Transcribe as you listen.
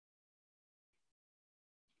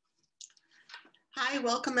Hi,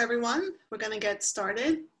 welcome everyone. We're going to get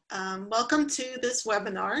started. Welcome to this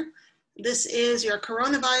webinar. This is your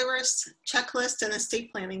coronavirus checklist and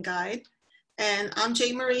estate planning guide. And I'm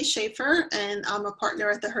Marie Schaffer, and I'm a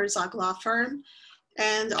partner at the Herzog law firm.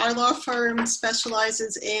 And our law firm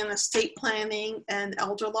specializes in estate planning and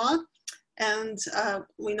elder law. And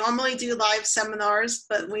we normally do live seminars,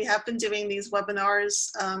 but we have been doing these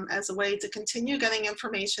webinars as a way to continue getting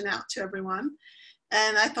information out to everyone.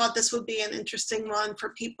 And I thought this would be an interesting one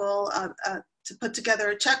for people to put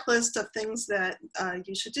together a checklist of things that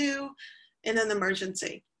you should do in an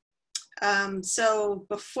emergency. So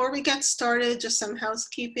before we get started, just some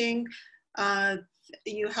housekeeping.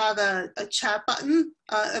 You have a chat button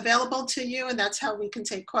available to you, and that's how we can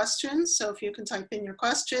take questions. So if you can type in your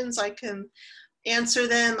questions, I can answer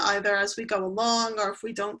them either as we go along, or if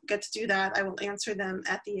we don't get to do that, I will answer them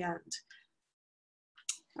at the end.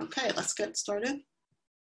 Okay, let's get started.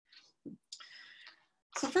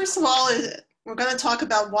 So first of all, we're going to talk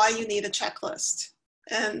about why you need a checklist.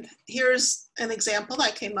 And here's an example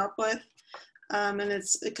I came up with. And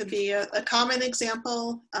it could be a common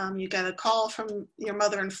example. You get a call from your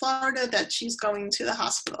mother in Florida that she's going to the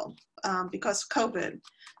hospital because of COVID. It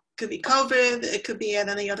could be COVID, it could be at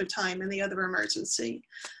any other time, any other emergency.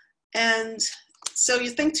 And so you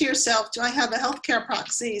think to yourself, do I have a healthcare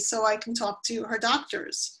proxy so I can talk to her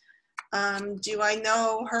doctors? Do I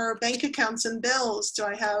know her bank accounts and bills? Do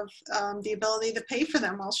I have the ability to pay for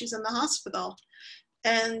them while she's in the hospital?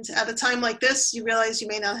 And at a time like this, you realize you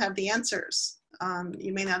may not have the answers.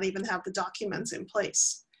 You may not even have the documents in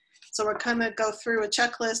place. So we're going to go through a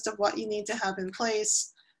checklist of what you need to have in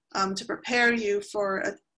place to prepare you for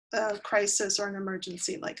a crisis or an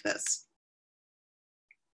emergency like this.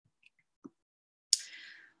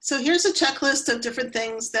 So here's a checklist of different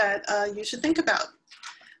things that you should think about.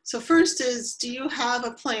 So first is, do you have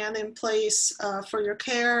a plan in place for your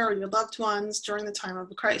care or your loved ones during the time of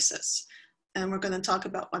a crisis? And we're going to talk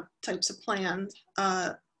about what types of plans,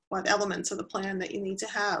 what elements of the plan that you need to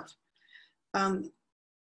have.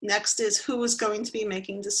 Next is, who is going to be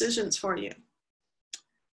making decisions for you?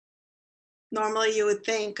 Normally you would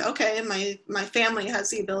think, okay, my family has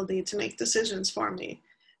the ability to make decisions for me,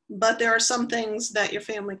 but there are some things that your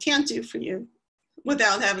family can't do for you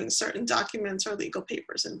without having certain documents or legal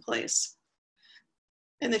papers in place.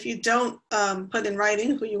 And if you don't put in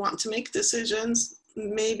writing who you want to make decisions,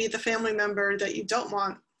 maybe the family member that you don't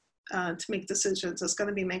want to make decisions is going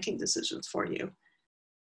to be making decisions for you.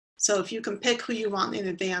 So if you can pick who you want in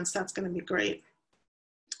advance, that's going to be great.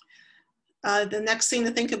 The next thing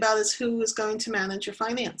to think about is who is going to manage your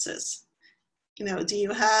finances. You know, do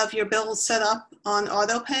you have your bills set up on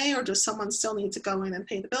auto pay, or does someone still need to go in and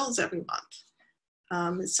pay the bills every month?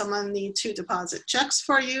 Does someone need to deposit checks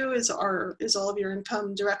for you? Is all of your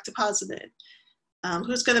income direct deposited?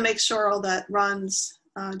 Who's going to make sure all that runs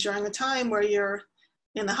during a time where you're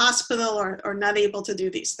in the hospital or not able to do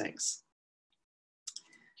these things?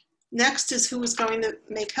 Next is, who is going to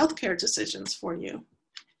make healthcare decisions for you?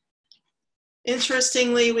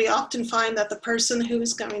 Interestingly, we often find that the person who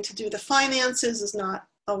is going to do the finances is not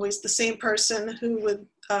always the same person who would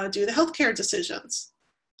do the healthcare decisions.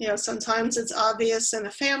 You know, sometimes it's obvious in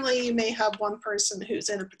a family, you may have one person who's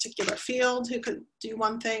in a particular field who could do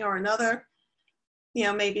one thing or another. You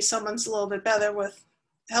know, maybe someone's a little bit better with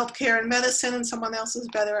healthcare and medicine and someone else is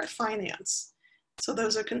better at finance. So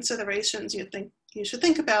those are considerations you should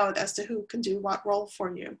think about as to who can do what role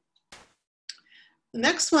for you. The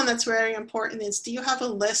next one that's very important is, do you have a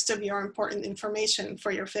list of your important information for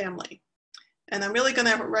your family? And I'm really going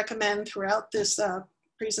to recommend throughout this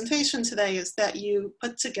presentation today is that you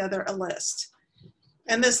put together a list.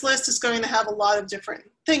 And this list is going to have a lot of different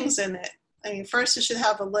things in it. I mean, first you should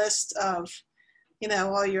have a list of, you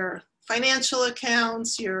know, all your financial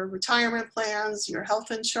accounts, your retirement plans, your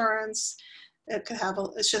health insurance. It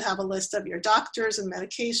should have a list of your doctors and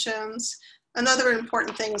medications and other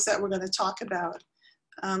important things that we're going to talk about.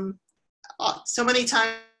 So many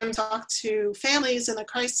times I talk to families in a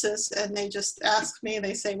crisis and they just ask me,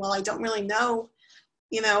 they say, well, I don't really know,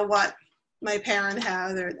 you know, what my parent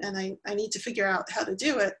had, and I need to figure out how to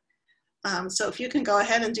do it. So if you can go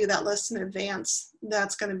ahead and do that list in advance,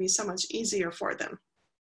 that's going to be so much easier for them.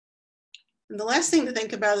 And the last thing to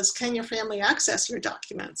think about is, can your family access your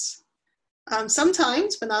documents?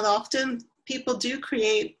 Sometimes, but not often, people do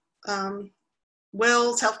create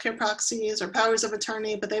wills, healthcare proxies, or powers of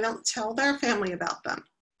attorney, but they don't tell their family about them.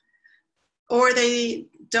 Or they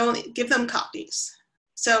don't give them copies.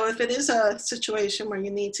 So if it is a situation where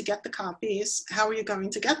you need to get the copies, how are you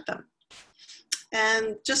going to get them?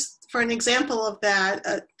 And just for an example of that,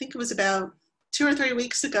 I think it was about 2 or 3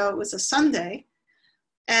 weeks ago, it was a Sunday,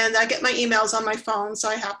 And I get my emails on my phone, so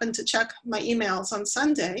I happened to check my emails on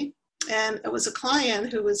Sunday, and it was a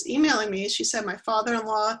client who was emailing me. She said my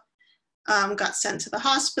father-in-law got sent to the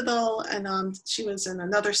hospital, and she was in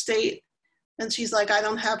another state, and she's like, I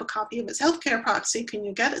don't have a copy of his healthcare proxy. Can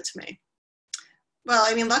you get it to me? Well,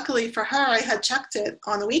 I mean, luckily for her, I had checked it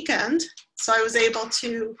on the weekend, so I was able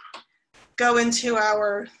to go into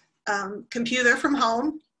our computer from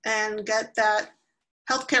home and get that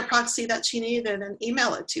healthcare proxy that she needed and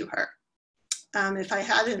email it to her. If I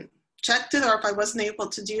hadn't checked it, or if I wasn't able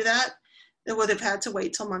to do that, it would have had to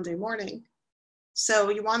wait till Monday morning. So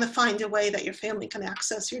you want to find a way that your family can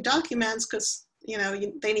access your documents, because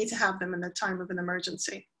they need to have them in the time of an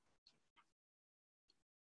emergency.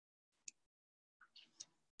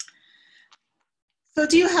 So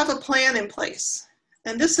do you have a plan in place?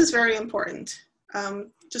 And this is very important.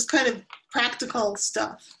 Just kind of practical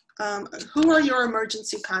stuff. Who are your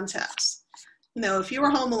emergency contacts? If you were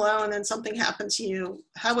home alone and something happened to you,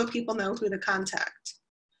 how would people know who to contact?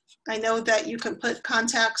 I know that you can put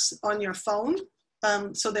contacts on your phone.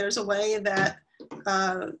 So there's a way that,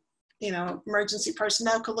 emergency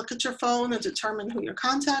personnel could look at your phone and determine who your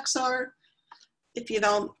contacts are. If you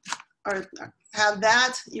don't have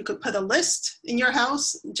that, you could put a list in your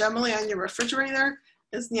house. Generally on your refrigerator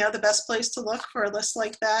is the best place to look for a list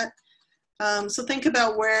like that. So think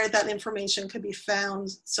about where that information could be found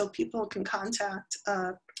so people can contact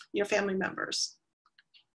your family members.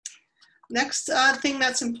 Next thing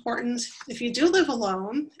that's important, if you do live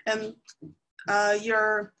alone and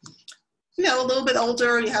you're a little bit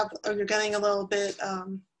older, you're getting a little bit,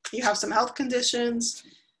 you have some health conditions,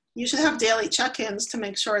 you should have daily check-ins to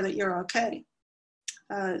make sure that you're okay.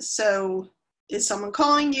 So is someone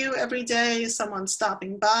calling you every day? Is someone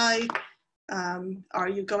stopping by? Are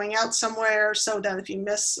you going out somewhere so that if you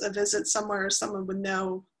miss a visit somewhere, someone would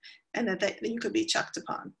know and that you could be checked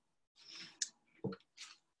upon?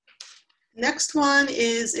 Next one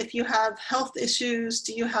is, if you have health issues,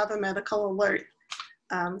 do you have a medical alert?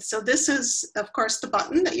 So this is, of course, the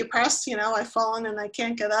button that you press. I've fallen and I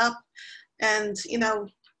can't get up. And,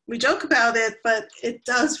 we joke about it, but it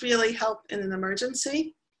does really help in an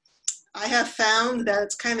emergency. I have found that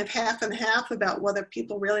it's kind of half and half about whether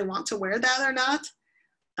people really want to wear that or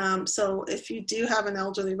not. So if you do have an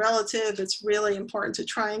elderly relative, it's really important to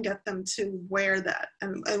try and get them to wear that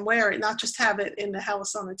and wear it, not just have it in the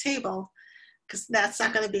house on the table, because that's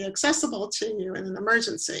not going to be accessible to you in an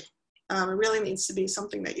emergency. It really needs to be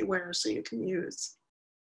something that you wear so you can use.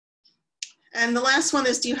 And the last one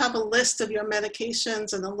is, do you have a list of your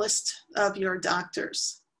medications and a list of your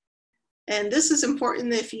doctors? And this is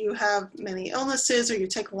important if you have many illnesses or you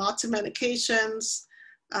take lots of medications.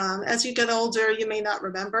 As you get older, you may not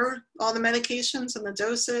remember all the medications and the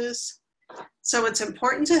doses. So it's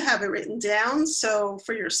important to have it written down. So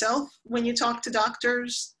for yourself, when you talk to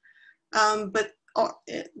doctors, but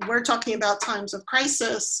we're talking about times of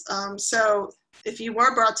crisis. So if you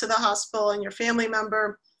were brought to the hospital and your family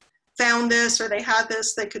member found this or they had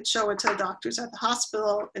this, they could show it to the doctors at the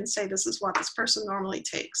hospital and say, this is what this person normally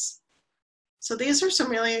takes. So these are some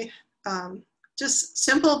really just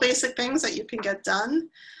simple, basic things that you can get done,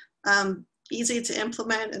 easy to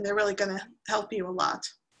implement, and they're really going to help you a lot.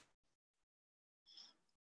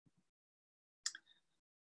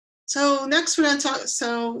 So next we're going to talk.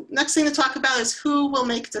 So next thing to talk about is who will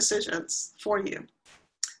make decisions for you.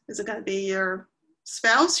 Is it going to be your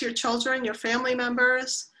spouse, your children, your family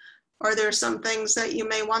members? Or there are some things that you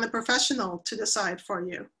may want a professional to decide for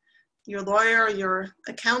you, your lawyer, your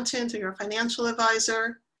accountant, or your financial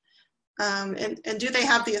advisor? And do they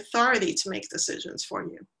have the authority to make decisions for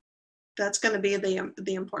you? That's going to be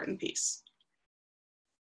the important piece.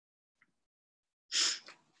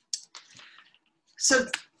 So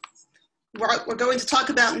what we're going to talk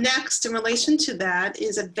about next in relation to that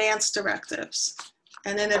is advance directives.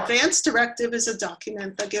 And an advance directive is a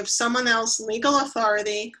document that gives someone else legal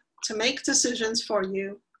authority to make decisions for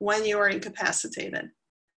you when you are incapacitated.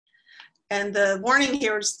 And the warning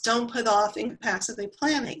here is, don't put off incapacity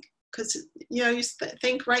planning, because you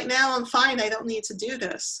think, right now I'm fine, I don't need to do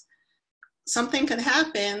this. Something can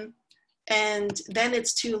happen and then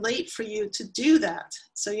it's too late for you to do that.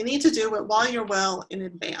 So you need to do it while you're well in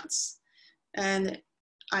advance. And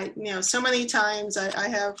so many times I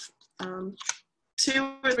have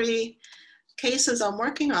 2 or 3 cases I'm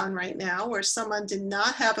working on right now where someone did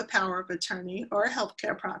not have a power of attorney or a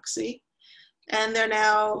healthcare proxy, and they're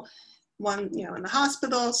now in the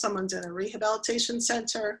hospital, someone's in a rehabilitation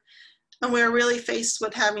center, and we're really faced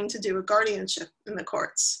with having to do a guardianship in the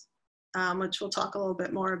courts, which we'll talk a little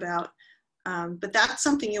bit more about. But that's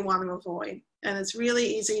something you want to avoid, and it's really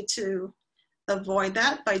easy to avoid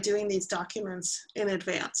that by doing these documents in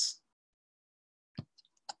advance.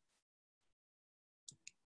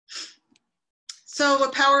 So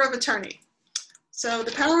a power of attorney. So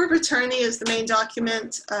the power of attorney is the main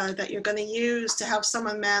document that you're going to use to have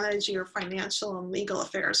someone manage your financial and legal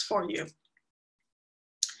affairs for you.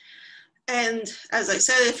 And as I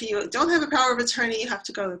said, if you don't have a power of attorney, you have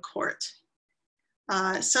to go to court.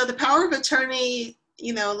 So the power of attorney,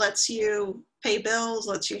 lets you pay bills,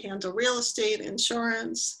 lets you handle real estate,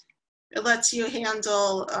 insurance. It lets you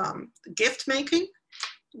handle gift making.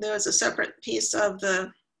 There's a separate piece of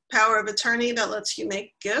the power of attorney that lets you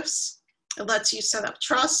make gifts. It lets you set up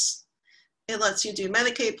trusts. It lets you do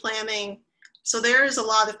Medicaid planning. So there is a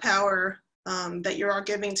lot of power that you are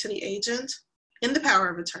giving to the agent in the power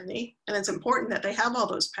of attorney, and it's important that they have all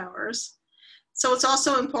those powers. So it's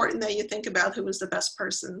also important that you think about who is the best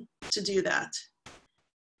person to do that.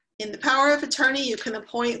 In the power of attorney, you can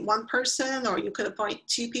appoint one person or you could appoint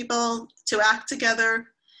two people to act together.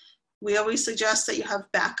 We always suggest that you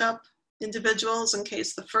have backup individuals in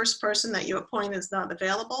case the first person that you appoint is not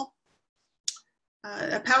available.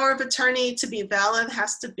 A power of attorney to be valid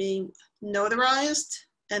has to be notarized,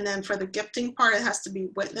 and then for the gifting part, it has to be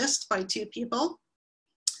witnessed by two people.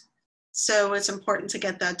 So it's important to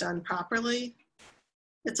get that done properly.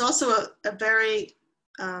 It's also a very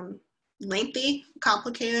lengthy,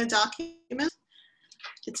 complicated document.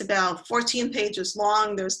 It's about 14 pages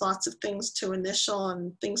long. There's lots of things to initial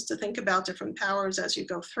and things to think about, different powers as you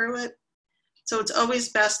go through it. So it's always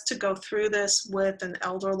best to go through this with an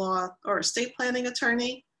elder law or estate planning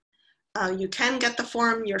attorney. You can get the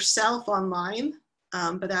form yourself online,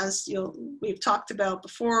 but as we've talked about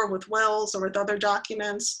before with wills or with other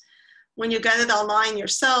documents, when you get it online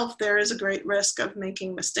yourself, there is a great risk of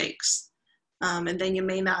making mistakes. And then you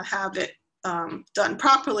may not have it done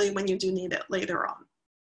properly when you do need it later on.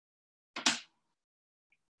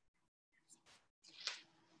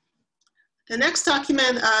 The next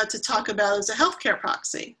document to talk about is a healthcare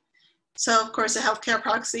proxy. So of course, a healthcare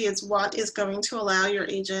proxy is what is going to allow your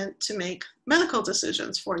agent to make medical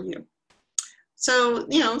decisions for you. So,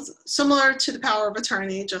 similar to the power of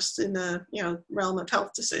attorney, just in the realm of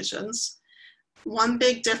health decisions. One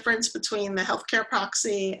big difference between the healthcare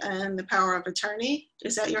proxy and the power of attorney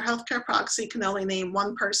is that your healthcare proxy can only name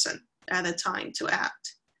one person at a time to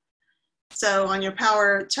act. So on your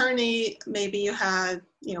power of attorney, maybe you had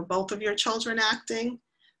both of your children acting.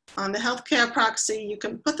 On the healthcare proxy, you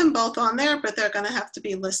can put them both on there, but they're going to have to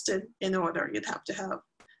be listed in order. You'd have to have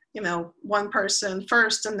one person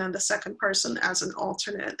first and then the second person as an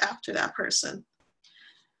alternate after that person.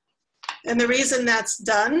 And the reason that's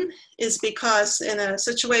done is because in a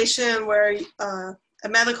situation where a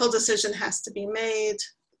medical decision has to be made,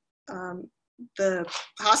 the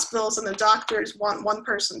hospitals and the doctors want one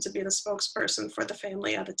person to be the spokesperson for the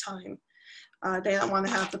family at a time. They don't want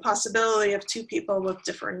to have the possibility of two people with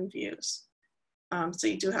differing views. So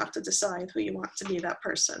you do have to decide who you want to be that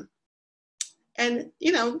person. And,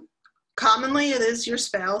 commonly it is your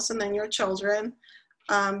spouse and then your children.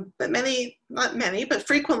 But not many, but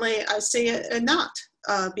frequently I see it not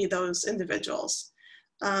be those individuals.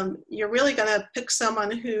 You're really going to pick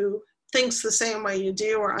someone who thinks the same way you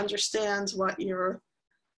do or understands what your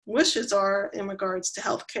wishes are in regards to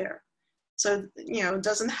healthcare. So, it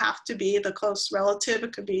doesn't have to be the close relative.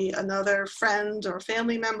 It could be another friend or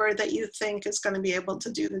family member that you think is going to be able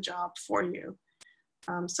to do the job for you.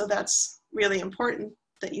 So that's really important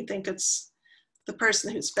that you think it's the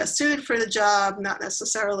person who's best suited for the job, not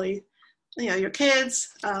necessarily, your kids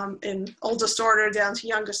in oldest order down to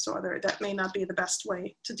youngest order. That may not be the best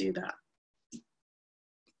way to do that.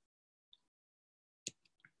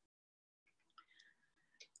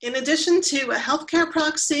 In addition to a healthcare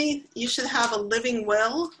proxy, you should have a living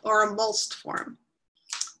will or a MOLST form.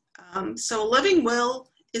 So a living will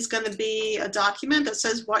is going to be a document that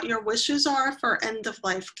says what your wishes are for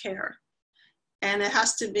end-of-life care. And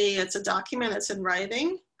it's a document, it's in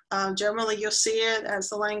writing. Generally, you'll see it as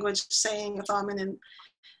the language saying, if I'm in an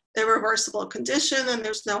irreversible condition and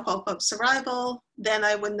there's no hope of survival, then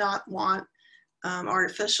I would not want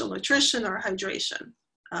artificial nutrition or hydration.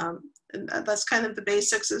 And that's kind of the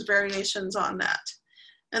basics, is variations on that.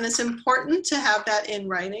 And it's important to have that in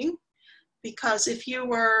writing, because if you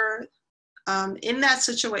were in that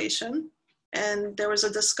situation and there was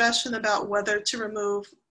a discussion about whether to remove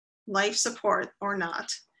life support or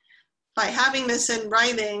not, by having this in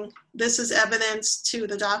writing, this is evidence to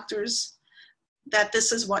the doctors that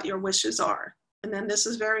this is what your wishes are. And then this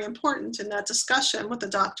is very important in that discussion with the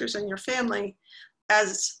doctors and your family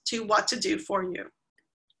as to what to do for you.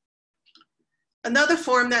 Another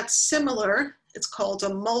form that's similar, it's called a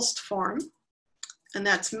MOLST form. and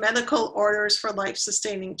that's medical orders for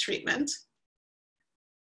life-sustaining treatment.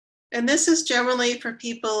 And this is generally for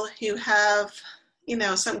people who have,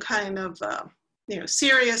 some kind of,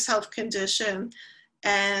 serious health condition,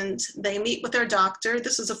 and they meet with their doctor.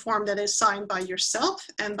 This is a form that is signed by yourself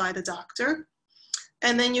and by the doctor.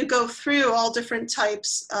 And then you go through all different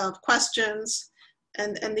types of questions.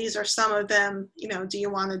 And these are some of them, do you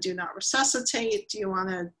want to do not resuscitate? Do you want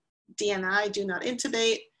to DNI, do not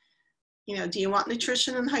intubate? Do you want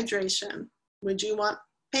nutrition and hydration? Would you want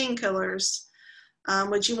painkillers?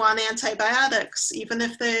 Would you want antibiotics, even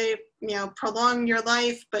if they, prolong your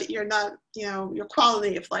life, but you're not, your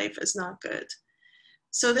quality of life is not good.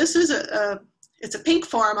 So this is it's a pink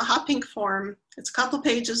form, a hot pink form. It's a couple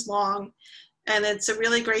pages long, and it's a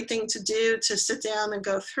really great thing to do, to sit down and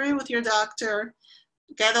go through with your doctor,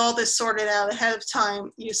 get all this sorted out ahead of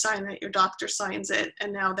time. You sign it, your doctor signs it,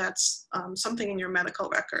 and now that's something in your medical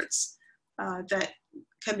records that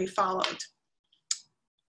can be followed.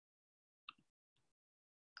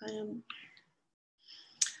 I am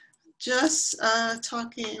just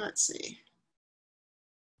talking, let's see,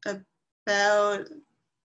 about,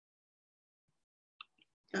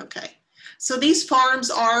 okay. So these forms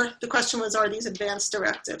are, the question was, are these advanced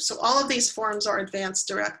directives? So all of these forms are advanced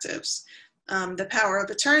directives. The power of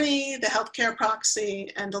attorney, the healthcare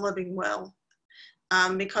proxy, and the living will,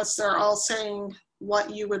 because they're all saying what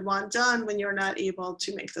you would want done when you're not able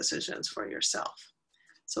to make decisions for yourself.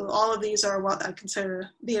 So all of these are what I consider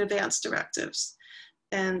the advanced directives.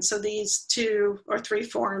 And so these 2 or 3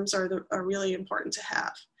 forms are really important to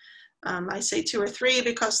have. I say 2 or 3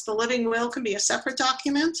 because the living will can be a separate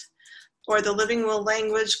document, or the living will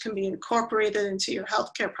language can be incorporated into your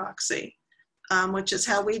healthcare proxy, which is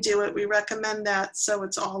how we do it. We recommend that so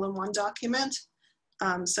it's all in one document.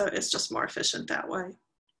 So it's just more efficient that way.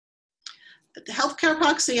 But the healthcare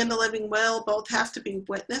proxy and the living will both have to be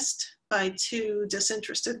witnessed by 2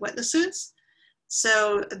 disinterested witnesses.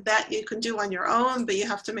 So that you can do on your own, but you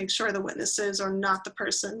have to make sure the witnesses are not the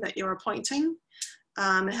person that you're appointing.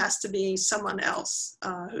 It has to be someone else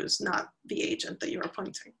who's not the agent that you're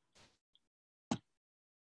appointing.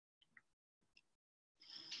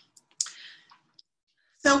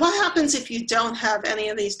 So what happens if you don't have any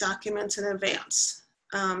of these documents in advance?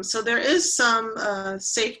 So there is some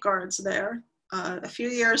safeguards there. A few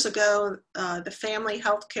years ago, the Family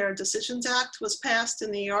Healthcare Decisions Act was passed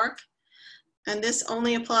in New York, and this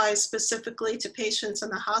only applies specifically to patients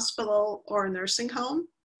in a hospital or a nursing home.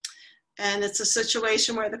 And it's a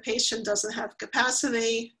situation where the patient doesn't have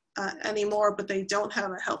capacity anymore, but they don't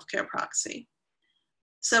have a healthcare proxy.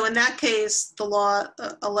 So in that case, the law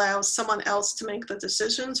allows someone else to make the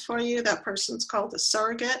decisions for you. That person's called a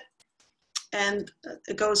surrogate. And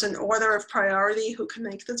it goes in order of priority who can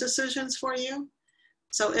make the decisions for you.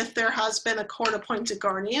 So if there has been a court-appointed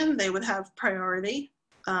guardian, they would have priority.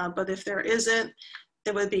 But if there isn't,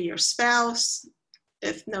 it would be your spouse.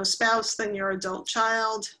 If no spouse, then your adult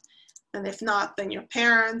child. And if not, then your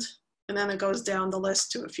parent. And then it goes down the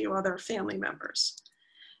list to a few other family members.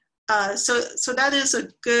 So that is a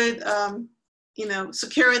good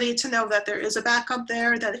security to know that there is a backup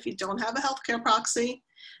there, that if you don't have a healthcare proxy,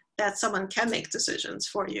 that someone can make decisions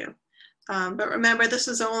for you. But remember, this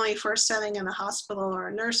is only for a setting in a hospital or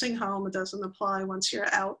a nursing home. It doesn't apply once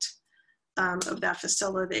you're out of that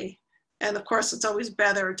facility. And of course, it's always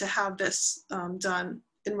better to have this done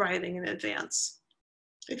in writing in advance,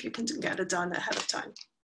 if you can get it done ahead of time.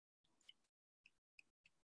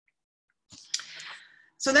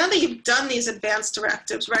 So now that you've done these advanced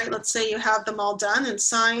directives, right? Let's say you have them all done and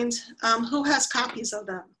signed. Who has copies of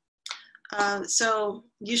them? So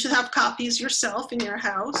you should have copies yourself in your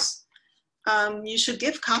house. You should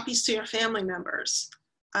give copies to your family members.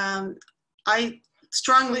 I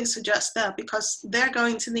strongly suggest that because they're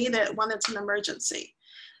going to need it when it's an emergency.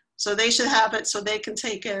 So they should have it so they can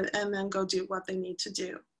take it and then go do what they need to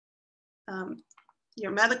do.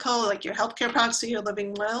 Your medical, like your healthcare proxy, your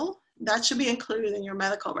living will, that should be included in your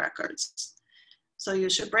medical records. So you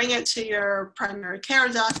should bring it to your primary care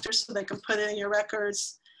doctor so they can put it in your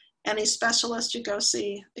records. Any specialist you go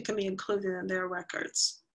see, it can be included in their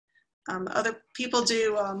records. Other people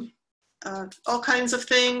do all kinds of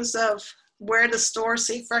things of where to store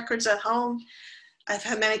safe records at home. I've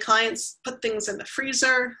had many clients put things in the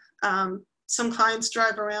freezer. Some clients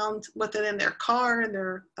drive around with it in their car, in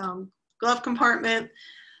their glove compartment,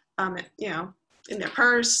 in their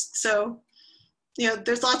purse. So,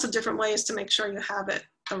 there's lots of different ways to make sure you have it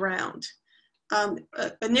around.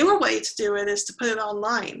 A newer way to do it is to put it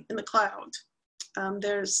online in the cloud.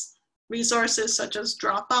 There's resources such as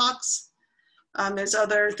Dropbox There's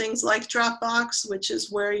other things like Dropbox, which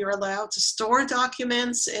is where you're allowed to store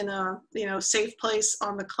documents in a safe place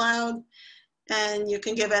on the cloud, and you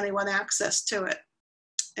can give anyone access to it.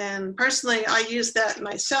 And personally, I used that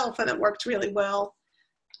myself, and it worked really well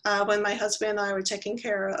when my husband and I were taking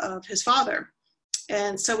care of his father.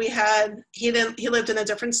 And so he lived in a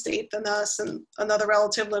different state than us, and another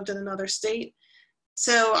relative lived in another state.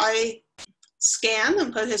 So I scanned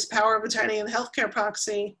and put his power of attorney and healthcare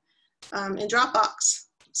proxy in Dropbox.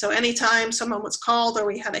 So anytime someone was called or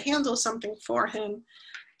we had to handle something for him,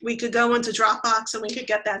 we could go into Dropbox and we could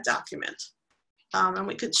get that document. And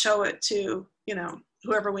we could show it to,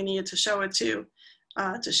 whoever we needed to show it to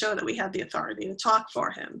show that we had the authority to talk for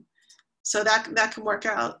him. So that can work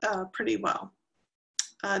out pretty well.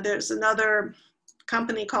 There's another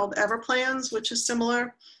company called Everplans, which is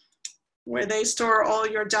similar, where they store all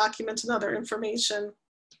your documents and other information,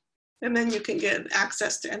 and then you can get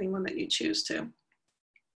access to anyone that you choose to.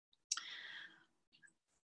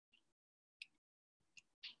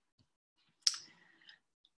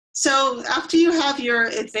 So after you have your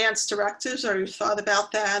advanced directives, or you've thought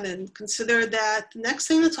about that and considered that, the next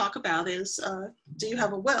thing to talk about is, do you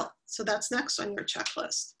have a will? So that's next on your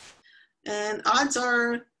checklist. And odds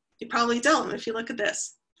are you probably don't. If you look at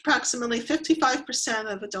this, approximately 55%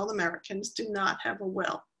 of adult Americans do not have a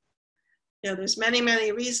will. There's many,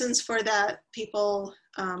 many reasons for that. People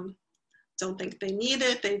don't think they need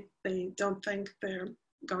it. They don't think they're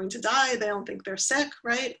going to die. They don't think they're sick,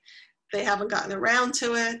 right? They haven't gotten around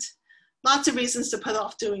to it. Lots of reasons to put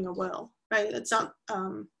off doing a will, right? It's not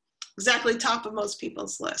exactly top of most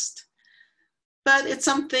people's list. But it's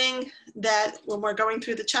something that when we're going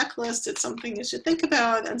through the checklist, it's something you should think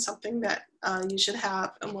about and something that you should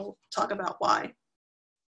have, and we'll talk about why.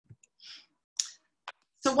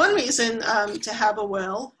 So one reason to have a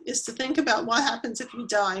will is to think about what happens if you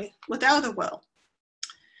die without a will.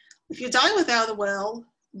 If you die without a will,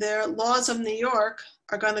 the laws of New York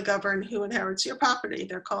are going to govern who inherits your property.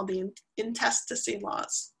 They're called the intestacy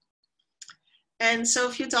laws. And so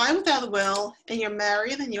if you die without a will and you're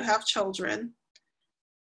married and you have children,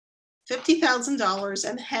 $50,000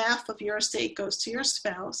 and half of your estate goes to your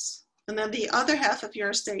spouse, and then the other half of your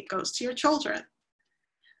estate goes to your children.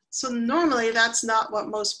 So normally that's not what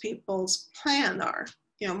most people's plan are.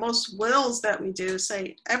 Most wills that we do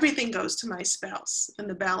say everything goes to my spouse and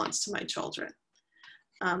the balance to my children.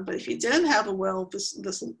 But if you didn't have a will,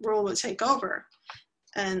 this rule would take over.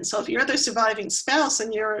 And so if you're the surviving spouse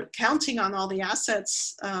and you're counting on all the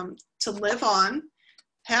assets to live on,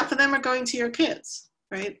 half of them are going to your kids,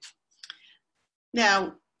 right?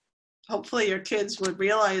 Now, hopefully your kids would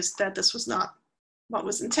realize that this was not what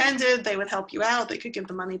was intended. They would help you out. They could give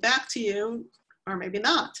the money back to you, or maybe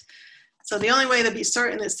not. So the only way to be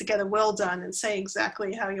certain is to get a will done and say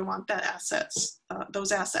exactly how you want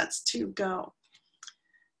those assets to go.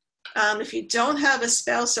 If you don't have a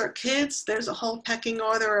spouse or kids, there's a whole pecking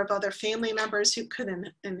order of other family members who could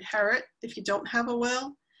inherit if you don't have a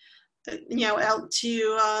will, out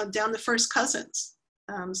to down to first cousins.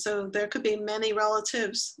 So there could be many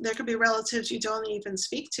relatives. There could be relatives you don't even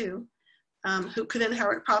speak to who could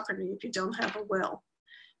inherit property if you don't have a will.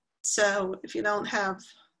 So if you don't have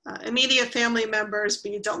immediate family members,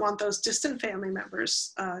 but you don't want those distant family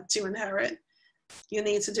members to inherit, you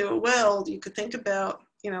need to do a will. You could think about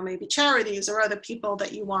maybe charities or other people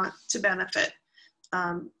that you want to benefit.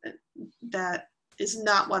 That is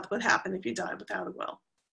not what would happen if you died without a will.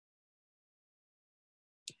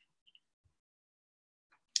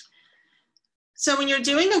 So when you're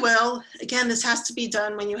doing a will, again, this has to be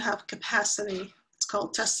done when you have capacity. It's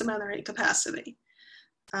called testamentary capacity.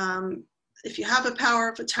 If you have a power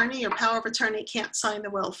of attorney, your power of attorney can't sign the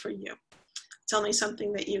will for you. It's only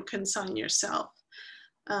something that you can sign yourself.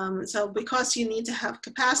 So because you need to have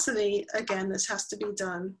capacity, again, this has to be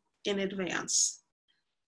done in advance.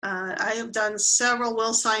 I have done several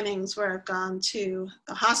will signings where I've gone to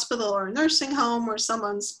a hospital or a nursing home where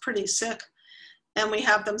someone's pretty sick, and we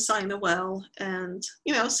have them sign the will. And,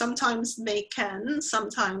 sometimes they can,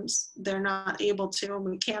 sometimes they're not able to, and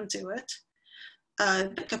we can't do it.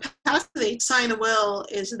 The capacity to sign a will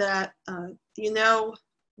is that you know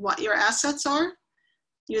what your assets are.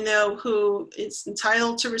 You know who is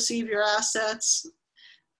entitled to receive your assets,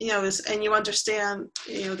 and you understand,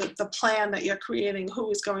 the plan that you're creating,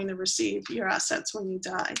 who is going to receive your assets when you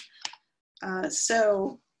die.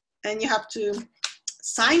 And you have to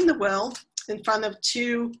sign the will in front of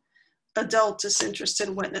two adult disinterested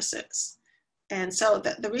witnesses. And so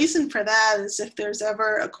the reason for that is if there's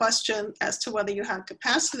ever a question as to whether you have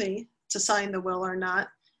capacity to sign the will or not,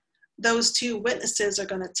 those two witnesses are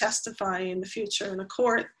going to testify in the future in a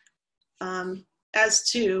court as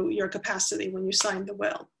to your capacity when you signed the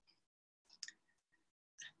will.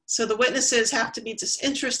 So the witnesses have to be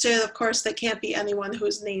disinterested. Of course, they can't be anyone who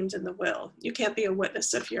is named in the will. You can't be a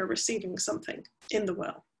witness if you're receiving something in the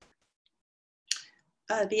will.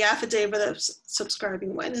 The affidavit of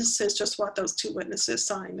subscribing witness is just what those two witnesses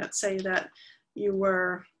sign that say that you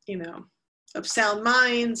were, of sound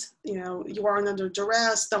mind, you weren't under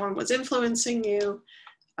duress, no one was influencing you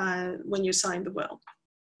when you signed the will.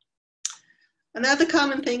 Another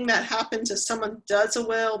common thing that happens is someone does a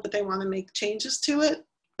will, but they want to make changes to it,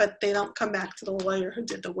 but they don't come back to the lawyer who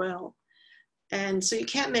did the will. And so you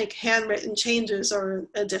can't make handwritten changes or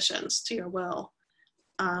additions to your will.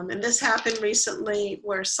 And this happened recently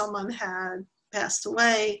where someone had passed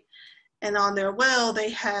away, and on their will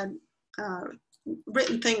they had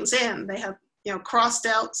written things in. They had crossed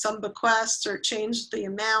out some bequests or changed the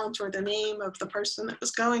amount or the name of the person it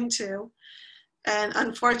was going to. And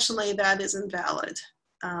unfortunately that is invalid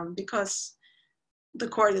because the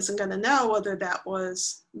court isn't going to know whether that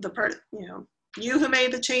was you who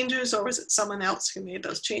made the changes or was it someone else who made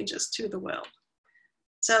those changes to the will.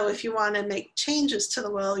 So if you want to make changes to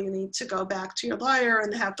the will, you need to go back to your lawyer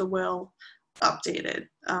and have the will updated,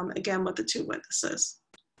 again with the two witnesses.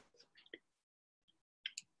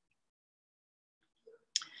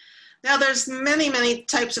 Now there's many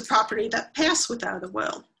types of property that pass without a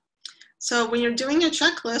will. So when you're doing your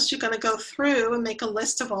checklist, you're going to go through and make a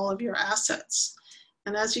list of all of your assets.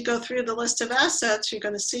 And as you go through the list of assets, you're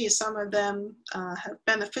going to see some of them have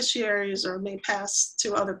beneficiaries or may pass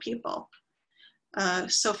to other people.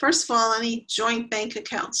 So first of all, any joint bank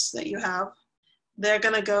accounts that you have, they're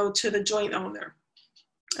going to go to the joint owner.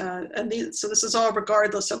 So this is all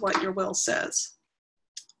regardless of what your will says.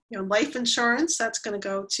 Life insurance, that's going to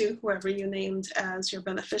go to whoever you named as your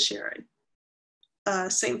beneficiary.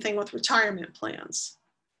 Same thing with retirement plans.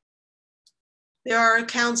 There are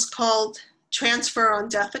accounts called transfer on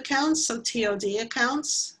death accounts, so TOD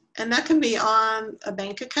accounts, and that can be on a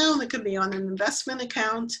bank account, it could be on an investment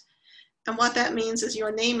account. And what that means is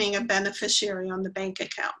you're naming a beneficiary on the bank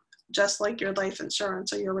account, just like your life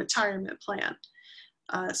insurance or your retirement plan.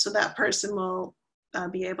 So that person will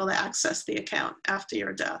be able to access the account after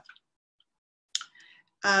your death.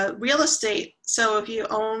 Real estate. So if you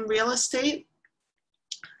own real estate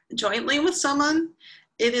jointly with someone,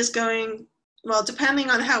 it is going, well, depending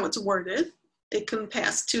on how it's worded, it can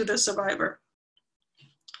pass to the survivor.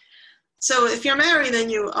 So if you're married and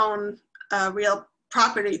you own real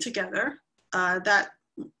property together, that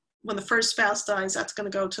when the first spouse dies, that's going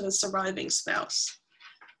to go to the surviving spouse.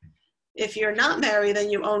 If you're not married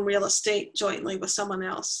and you own real estate jointly with someone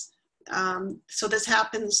else, so this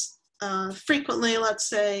happens frequently. Let's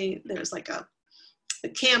say there's like a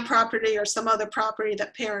camp property or some other property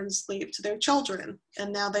that parents leave to their children,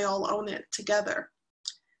 and now they all own it together.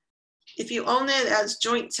 If you own it as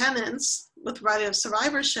joint tenants with right of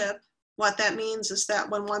survivorship, what that means is that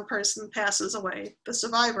when one person passes away, the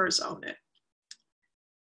survivors own it.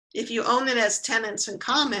 If you own it as tenants in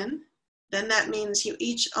common, then that means you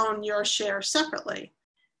each own your share separately.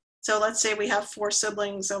 So let's say we have 4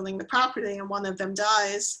 siblings owning the property and one of them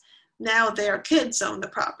dies. Now their kids own the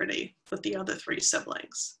property with the other 3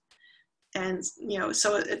 siblings. And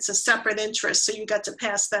so it's a separate interest, so you get to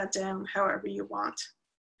pass that down however you want.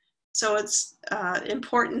 So it's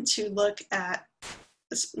important to look at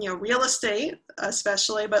real estate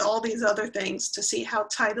especially, but all these other things to see how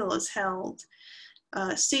title is held.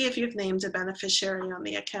 See if you've named a beneficiary on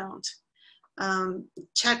the account.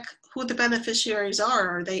 Check who the beneficiaries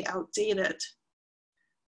are. Are they outdated?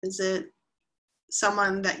 Is it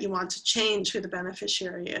someone that you want to change who the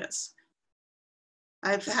beneficiary is?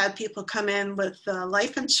 I've had people come in with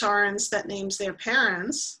life insurance that names their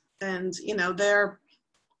parents, and their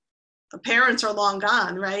parents are long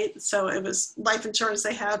gone, right? So it was life insurance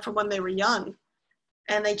they had from when they were young,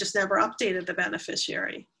 and they just never updated the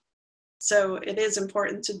beneficiary. So it is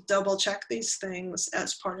important to double check these things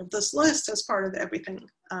as part of this list, as part of everything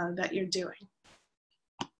that you're doing.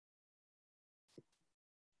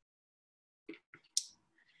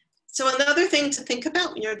 So another thing to think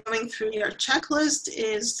about when you're going through your checklist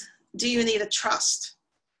is, do you need a trust?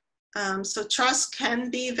 So trust can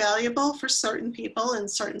be valuable for certain people in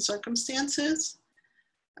certain circumstances.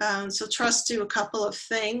 So trusts do a couple of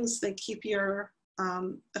things. They keep your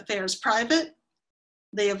affairs private,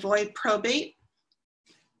 they avoid probate,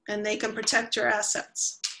 and they can protect your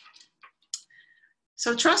assets.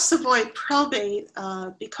 So trusts avoid probate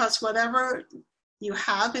because whatever you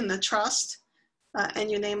have in the trust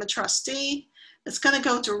and you name a trustee, it's going to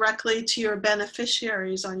go directly to your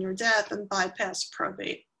beneficiaries on your death and bypass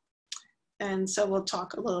probate. And so we'll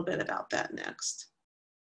talk a little bit about that next.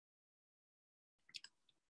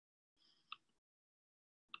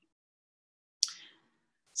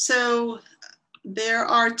 So there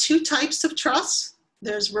are two types of trusts.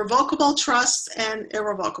 There's revocable trusts and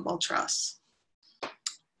irrevocable trusts.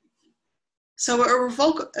 So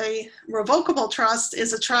a revocable trust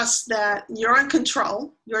is a trust that you're in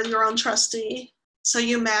control, you're your own trustee, so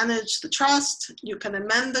you manage the trust, you can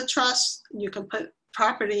amend the trust, you can put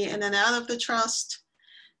property in and out of the trust.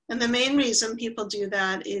 And the main reason people do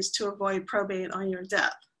that is to avoid probate on your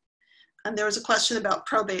death. And there was a question about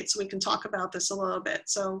probate, so we can talk about this a little bit.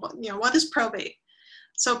 So, what is probate?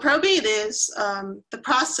 So probate is the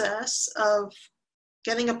process of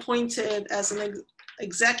getting appointed as an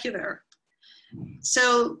executor.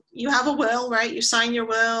 So you have a will, right? You sign your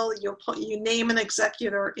will, you name an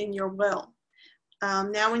executor in your will.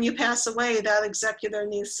 Now when you pass away, that executor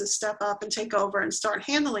needs to step up and take over and start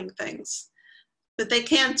handling things. But they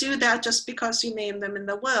can't do that just because you name them in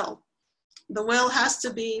the will. The will has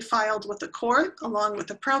to be filed with the court along with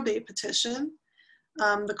the probate petition.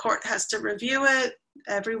 The court has to review it.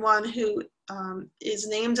 Everyone who is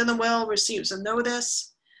named in the will receives a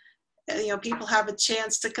notice. People have a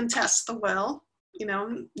chance to contest the will.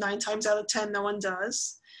 9 times out of 10, no one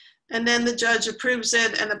does. And then the judge approves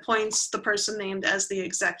it and appoints the person named as the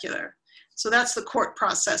executor. So that's the court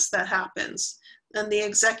process that happens. And the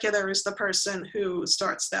executor is the person who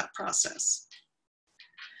starts that process.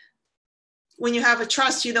 When you have a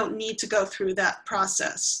trust, you don't need to go through that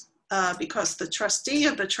process because the trustee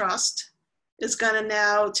of the trust is going to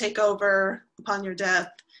now take over upon your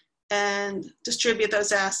death and distribute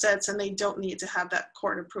those assets, and they don't need to have that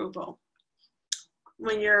court approval.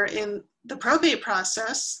 When you're in the probate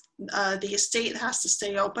process, the estate has to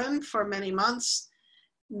stay open for many months.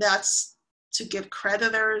 That's to give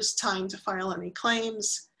creditors time to file any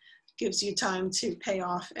claims, gives you time to pay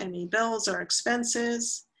off any bills or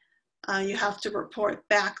expenses. You have to report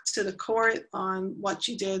back to the court on what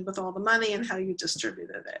you did with all the money and how you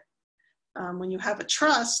distributed it. When you have a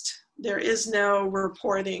trust, there is no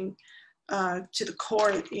reporting to the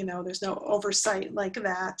court. There's no oversight like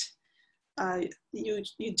that.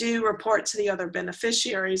 You do report to the other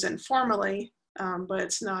beneficiaries informally, but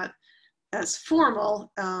it's not as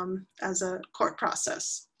formal as a court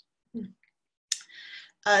process.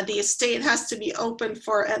 The estate has to be open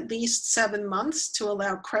for at least 7 months to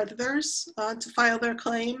allow creditors to file their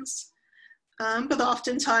claims. But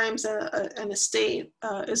oftentimes an estate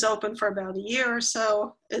is open for about a year or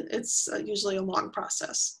so. It's usually a long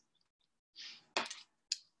process.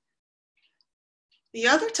 The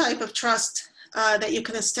other type of trust that you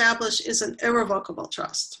can establish is an irrevocable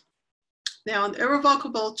trust. Now, an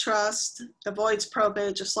irrevocable trust avoids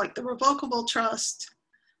probate just like the revocable trust.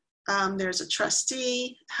 There's a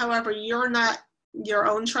trustee. However, you're not your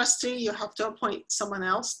own trustee. You have to appoint someone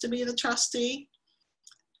else to be the trustee.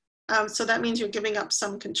 So that means you're giving up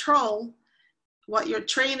some control. What you're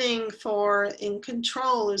trading for in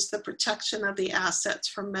control is the protection of the assets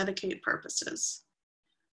for Medicaid purposes.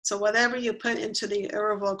 So whatever you put into the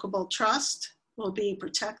irrevocable trust will be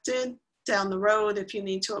protected down the road if you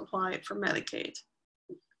need to apply it for Medicaid.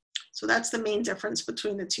 So that's the main difference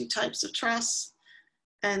between the two types of trusts.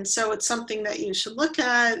 And so it's something that you should look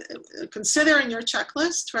at, consider in your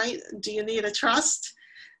checklist, right? Do you need a trust?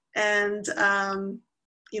 And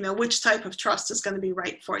which type of trust is going to be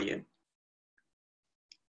right for you.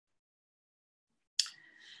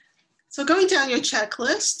 So going down your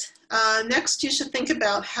checklist, next you should think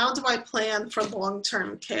about, how do I plan for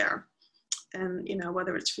long-term care? And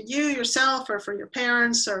whether it's for you, yourself, or for your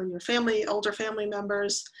parents or your family, older family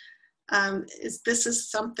members, this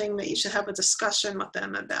is something that you should have a discussion with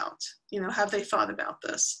them about. Have they thought about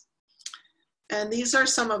this? And these are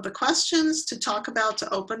some of the questions to talk about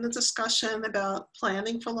to open the discussion about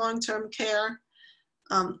planning for long-term care.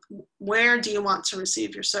 Where do you want to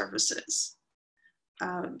receive your services?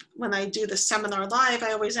 When I do the seminar live,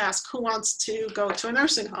 I always ask, who wants to go to a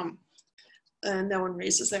nursing home? And no one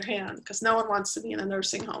raises their hand because no one wants to be in a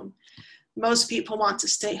nursing home. Most people want to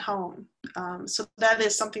stay home. So that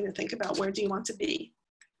is something to think about. Where do you want to be?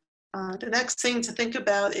 The next thing to think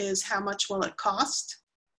about is, how much will it cost?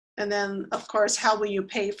 And then, of course, how will you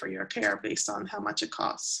pay for your care based on how much it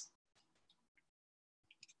costs?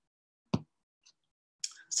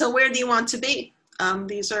 So where do you want to be?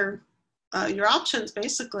 These are your options,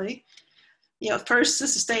 basically. First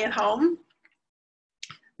is to stay at home.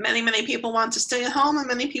 Many, many people want to stay at home, and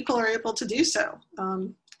many people are able to do so.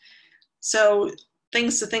 So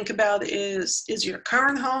things to think about is your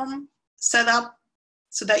current home set up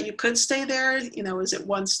so that you could stay there? You know, is it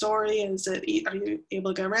one story? Are you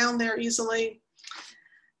able to get around there easily?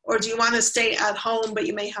 Or do you want to stay at home, but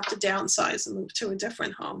you may have to downsize and move to a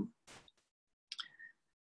different home?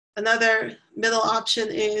 Another middle option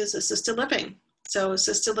is assisted living. So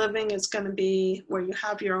assisted living is going to be where you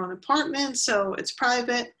have your own apartment, so it's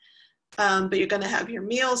private, but you're going to have your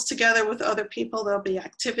meals together with other people. There'll be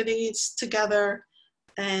activities together,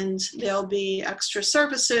 and there'll be extra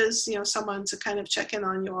services, you know, someone to kind of check in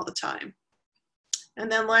on you all the time.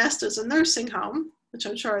 And then last is a nursing home, which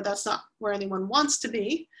I'm sure that's not where anyone wants to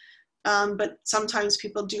be, but sometimes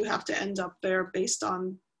people do have to end up there based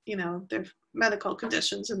on, you know, their medical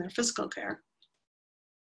conditions and their physical care.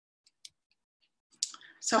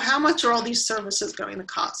 So how much are all these services going to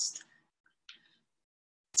cost?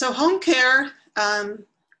 So home care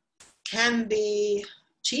can be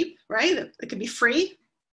cheap, right? It can be free.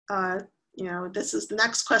 You know, this is the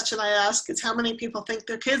next question I ask is how many people think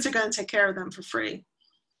their kids are going to take care of them for free?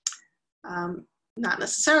 Not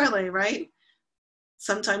necessarily, right?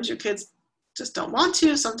 Sometimes your kids just don't want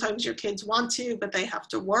to. Sometimes your kids want to, but they have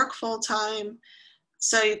to work full time.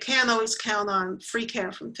 So you can't always count on free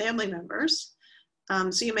care from family members.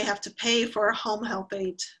 So you may have to pay for a home health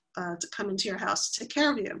aide to come into your house to take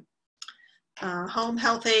care of you. Home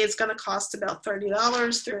health aide is going to cost about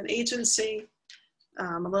 $30 through an agency,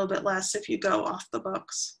 a little bit less if you go off the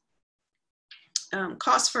books.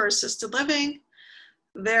 Costs for assisted living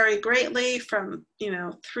vary greatly from, you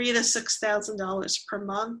know, $3,000 to $6,000 per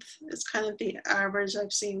month is kind of the average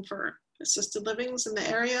I've seen for assisted livings in the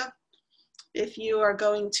area. If you are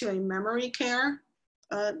going to a memory care,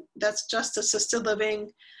 that's just assisted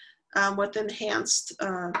living with enhanced,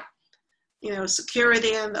 you know,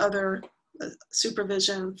 security and other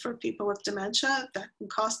supervision for people with dementia, that can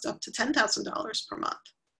cost up to $10,000 per month.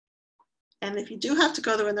 And if you do have to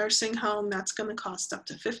go to a nursing home, that's going to cost up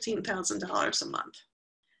to $15,000 a month.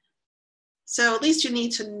 So at least you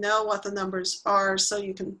need to know what the numbers are so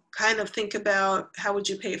you can kind of think about how would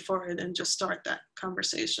you pay for it and just start that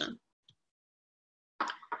conversation.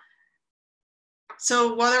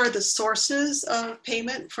 So what are the sources of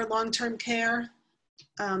payment for long-term care?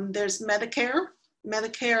 There's Medicare.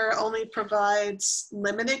 Medicare only provides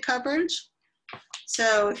limited coverage.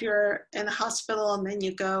 So if you're in a hospital and then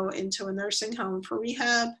you go into a nursing home for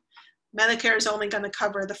rehab, Medicare is only going to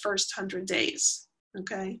cover the first 100 days,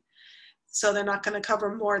 okay? So they're not going to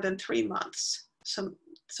cover more than 3 months. So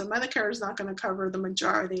Medicare is not going to cover the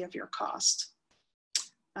majority of your cost.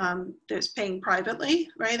 There's paying privately,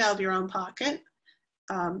 right, out of your own pocket.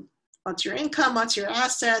 What's your income, what's your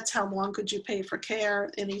assets, how long could you pay for care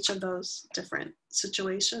in each of those different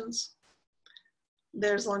situations.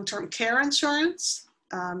 There's long-term care insurance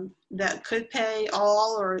that could pay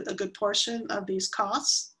all or a good portion of these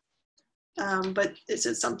costs. But is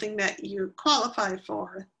it something that you qualify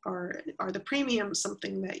for, or are the premiums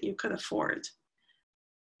something that you could afford?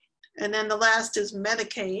 And then the last is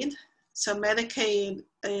Medicaid. So Medicaid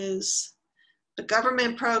is the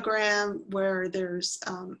government program where there's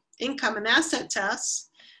income and asset tests.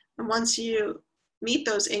 And once you meet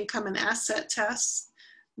those income and asset tests,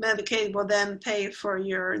 Medicaid will then pay for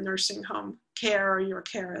your nursing home care or your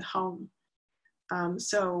care at home.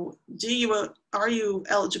 So are you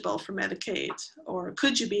eligible for Medicaid, or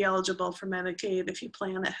could you be eligible for Medicaid if you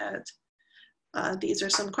plan ahead? These are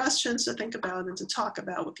some questions to think about and to talk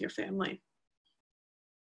about with your family.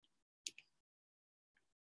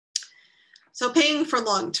 So paying for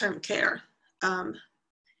long-term care.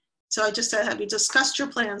 So I just said, have you discussed your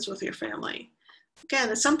plans with your family? Again,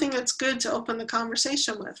 it's something that's good to open the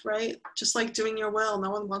conversation with, right? Just like doing your will,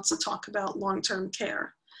 no one wants to talk about long-term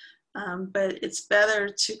care. But it's better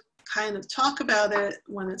to kind of talk about it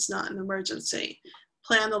when it's not an emergency.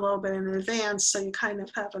 Plan a little bit in advance so you kind of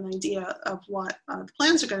have an idea of what the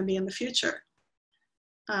plans are going to be in the future.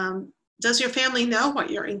 Does your family know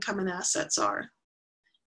what your income and assets are?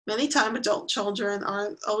 Many times adult children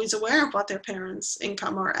aren't always aware of what their parents'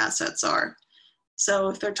 income or assets are. So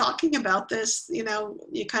if they're talking about this, you know,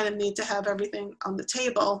 you kind of need to have everything on the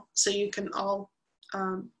table so you can all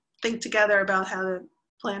think together about how to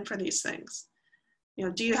plan for these things. You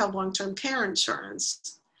know, do you have long-term care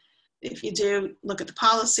insurance? If you do, look at the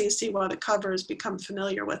policy, see what it covers, become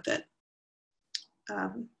familiar with it.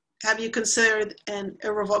 Have you considered an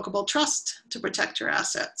irrevocable trust to protect your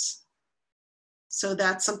assets? So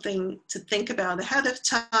that's something to think about ahead of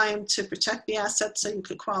time to protect the assets so you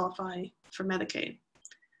could qualify for Medicaid.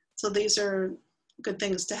 So these are good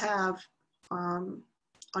things to have on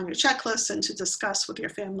your checklist and to discuss with your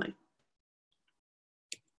family.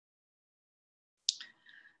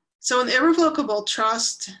 So an irrevocable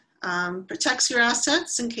trust Protects your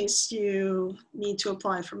assets in case you need to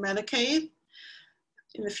apply for Medicaid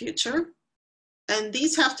in the future. And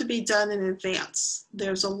these have to be done in advance.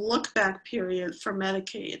 There's a look-back period for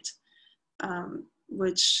Medicaid,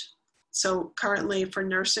 so currently for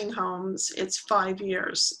nursing homes, it's 5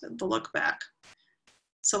 years, the look-back.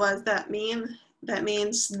 So what does that mean? That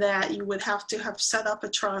means that you would have to have set up a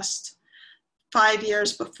trust 5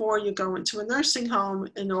 years before you go into a nursing home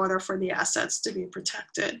in order for the assets to be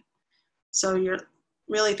protected. So you're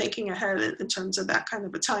really thinking ahead in terms of that kind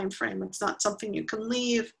of a time frame. It's not something you can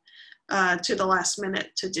leave to the last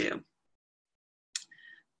minute to do.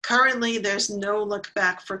 Currently, there's no look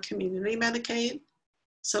back for community Medicaid.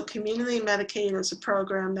 So community Medicaid is a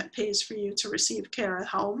program that pays for you to receive care at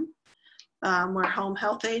home, where home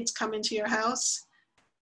health aides come into your house.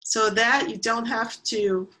 So that you don't have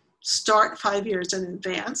to start 5 years in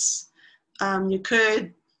advance. You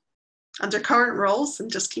could, under current rules,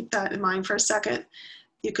 and just keep that in mind for a second,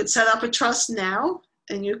 you could set up a trust now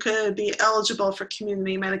and you could be eligible for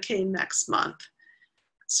community Medicaid next month.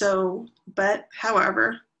 So, but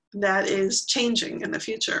however, that is changing in the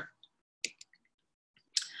future.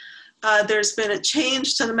 There's been a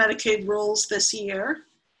change to the Medicaid rules this year,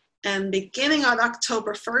 and beginning on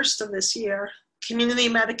October 1st of this year, community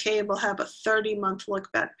Medicaid will have a 30-month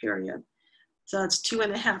look-back period. So that's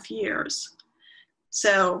 2.5 years.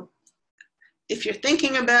 So if you're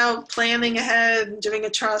thinking about planning ahead and doing a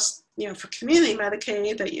trust, for community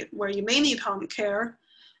Medicaid where you may need home care,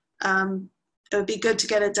 it would be good to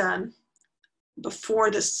get it done before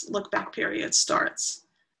this look-back period starts.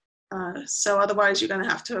 So otherwise, you're going to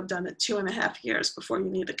have done it 2.5 years before you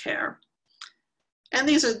need the care. And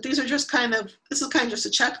these are just this is kind of just a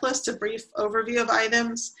checklist, a brief overview of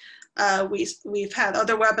items. We've had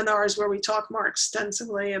other webinars where we talk more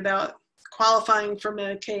extensively about qualifying for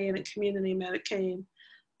Medicaid and community Medicaid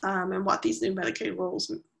and what these new Medicaid rules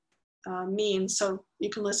mean. So you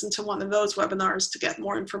can listen to one of those webinars to get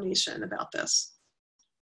more information about this.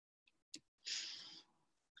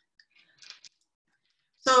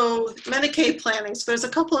 So Medicaid planning. So there's a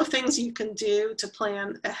couple of things you can do to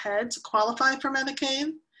plan ahead to qualify for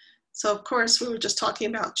Medicaid. So of course, we were just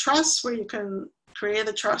talking about trusts where you can create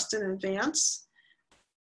a trust in advance.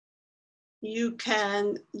 You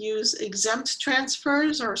can use exempt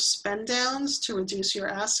transfers or spend downs to reduce your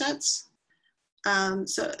assets.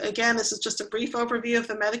 So again, this is just a brief overview of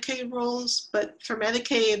the Medicaid rules, but for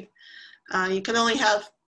Medicaid, you can only have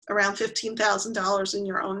around $15,000 in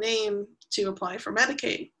your own name to apply for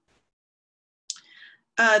Medicaid.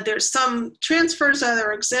 There's some transfers that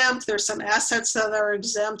are exempt. There's some assets that are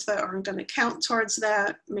exempt that aren't going to count towards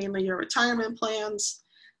that, mainly your retirement plans.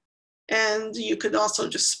 And you could also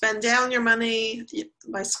just spend down your money.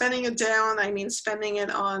 By spending it down, I mean spending it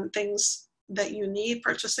on things that you need,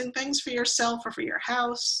 purchasing things for yourself or for your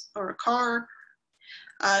house or a car.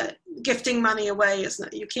 Gifting money away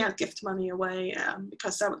you can't gift money away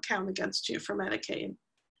because that would count against you for Medicaid.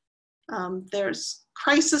 There's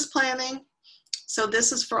crisis planning. So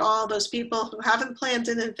this is for all those people who haven't planned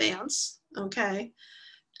in advance, okay?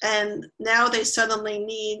 And now they suddenly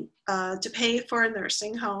need to pay for a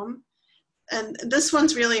nursing home. And this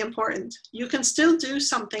one's really important. You can still do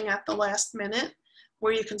something at the last minute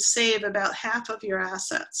where you can save about half of your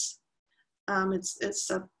assets. It's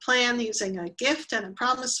a plan using a gift and a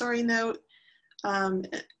promissory note. And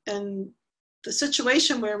the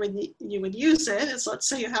situation where you would use it is, let's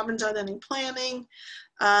say you haven't done any planning,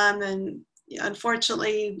 and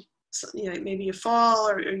unfortunately, maybe you fall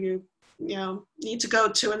or you need to go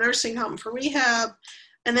to a nursing home for rehab,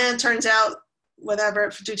 and then it turns out,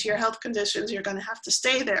 whatever, due to your health conditions, you're going to have to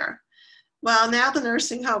stay there. Well, now the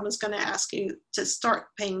nursing home is going to ask you to start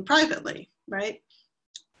paying privately, right?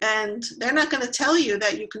 And they're not going to tell you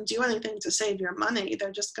that you can do anything to save your money.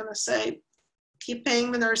 They're just going to say, keep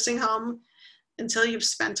paying the nursing home until you've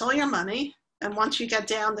spent all your money. And once you get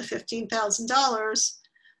down to $15,000,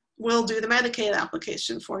 we'll do the Medicaid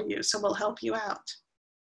application for you. So we'll help you out.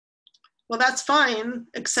 Well, that's fine,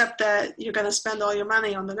 except that you're going to spend all your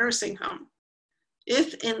money on the nursing home.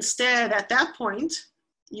 If instead, at that point,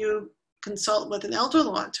 you consult with an elder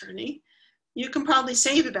law attorney, you can probably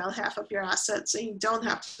save about half of your assets and you don't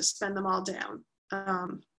have to spend them all down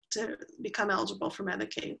to become eligible for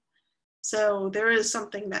Medicaid. So there is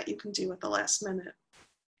something that you can do at the last minute.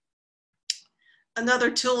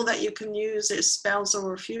 Another tool that you can use is spousal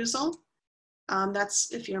refusal.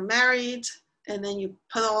 That's if you're married and then you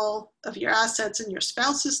put all of your assets in your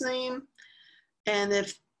spouse's name. And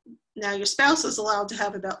if now your spouse is allowed to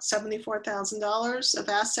have about $74,000 of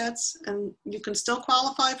assets and you can still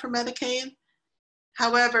qualify for Medicaid.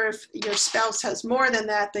 However, if your spouse has more than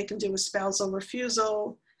that, they can do a spousal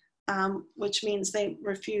refusal, which means they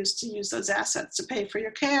refuse to use those assets to pay for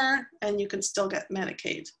your care, and you can still get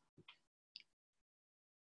Medicaid.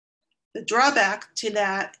 The drawback to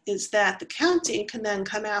that is that the county can then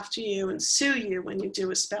come after you and sue you when you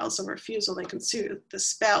do a spousal refusal. They can sue the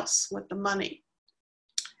spouse with the money.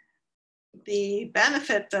 The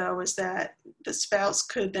benefit, though, is that the spouse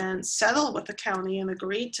could then settle with the county and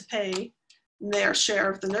agree to pay their share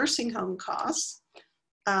of the nursing home costs,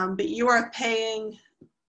 but you are paying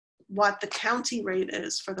what the county rate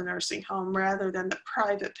is for the nursing home rather than the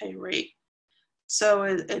private pay rate. So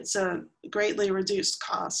it's a greatly reduced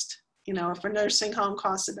cost. You know, if a nursing home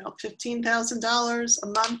costs about $15,000 a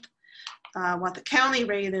month, what the county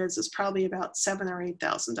rate is probably about $7,000 or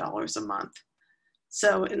 $8,000 a month.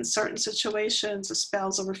 So in certain situations, a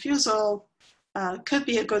spousal refusal could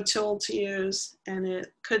be a good tool to use, and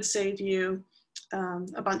it could save you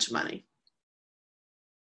a bunch of money.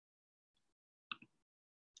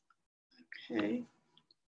 Okay.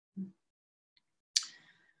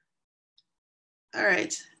 All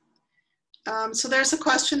right. So there's a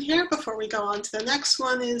question here before we go on to the next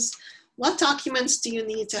one is, what documents do you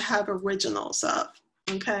need to have originals of?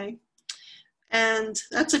 Okay. And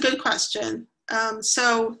that's a good question.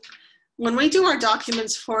 So when we do our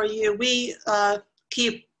documents for you, we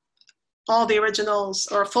keep all the originals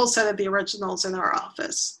or a full set of the originals in our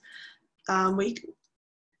office.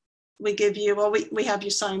 We give you, well, we have you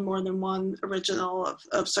sign more than one original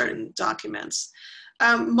of certain documents.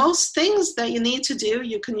 Most things that you need to do,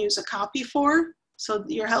 you can use a copy for. So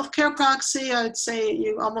your healthcare proxy, I'd say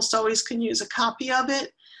you almost always can use a copy of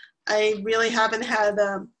it. I really haven't had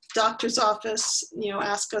a doctor's office,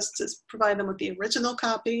 ask us to provide them with the original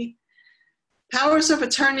copy. Powers of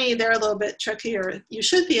attorney, they're a little bit trickier. You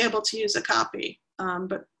should be able to use a copy,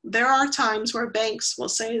 but there are times where banks will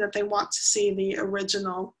say that they want to see the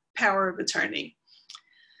original power of attorney.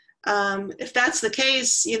 If that's the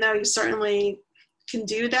case, you certainly can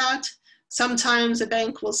do that. Sometimes a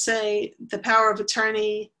bank will say the power of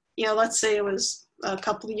attorney, let's say it was a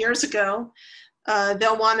couple of years ago,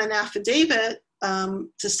 they'll want an affidavit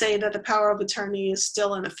to say that the power of attorney is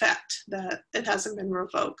still in effect, that it hasn't been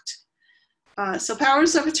revoked. So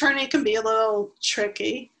powers of attorney can be a little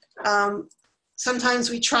tricky. Sometimes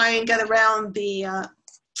we try and get around the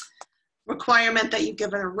requirement that you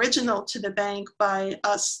give an original to the bank by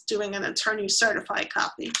us doing an attorney certified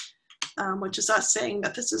copy, which is us saying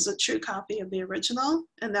that this is a true copy of the original,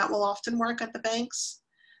 and that will often work at the banks.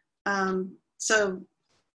 So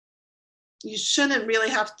you shouldn't really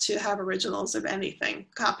have to have originals of anything.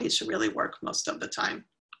 Copies should really work most of the time.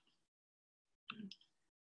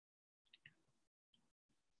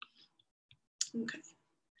 Okay.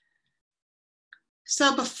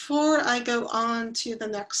 So before I go on to the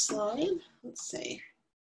next slide, let's see.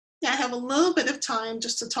 Yeah, I have a little bit of time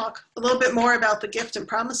just to talk a little bit more about the gift and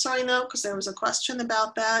promissory note, because there was a question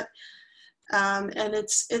about that. And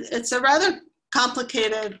it's a rather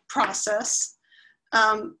complicated process.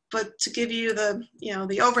 But to give you the,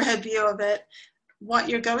 the overhead view of it, what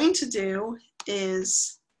you're going to do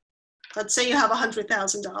is, let's say you have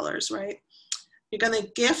 $100,000, right? You're going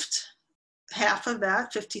to gift half of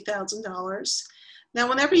that, $50,000. Now,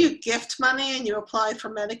 whenever you gift money and you apply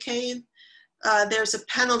for Medicaid, there's a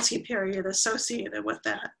penalty period associated with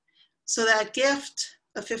that. So that gift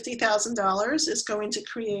of $50,000 is going to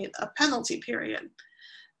create a penalty period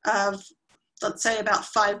of, let's say, about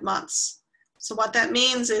 5 months. So what that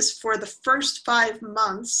means is for the first 5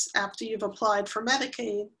 months after you've applied for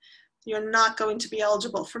Medicaid, you're not going to be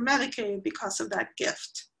eligible for Medicaid because of that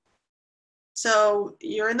gift. So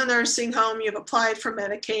you're in the nursing home, you've applied for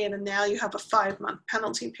Medicaid, and now you have a 5-month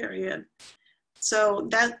penalty period. So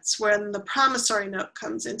that's when the promissory note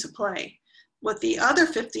comes into play. With the other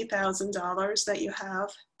 $50,000 that you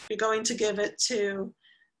have, you're going to give it to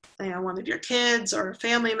one of your kids or a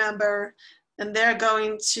family member, and they're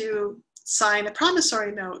going to sign a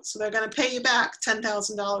promissory note. So they're going to pay you back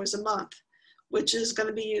 $10,000 a month, which is going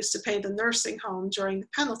to be used to pay the nursing home during the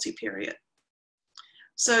penalty period.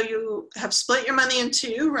 So you have split your money in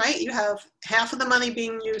two, right? You have half of the money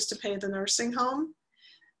being used to pay the nursing home,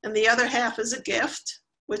 and the other half is a gift,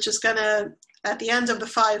 which is going to, at the end of the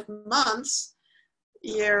 5 months,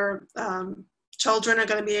 your children are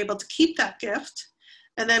going to be able to keep that gift,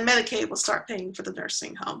 and then Medicaid will start paying for the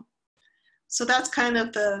nursing home. So that's kind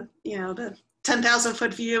of the, the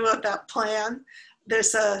 10,000-foot view of that plan.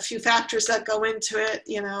 There's a few factors that go into it,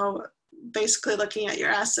 basically looking at your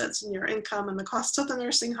assets and your income and the cost of the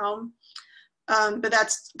nursing home. But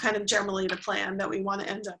that's kind of generally the plan, that we want to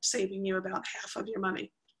end up saving you about half of your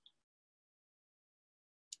money.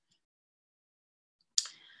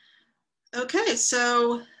 Okay,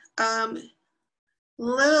 so a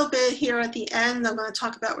little bit here at the end, I'm going to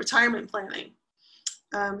talk about retirement planning.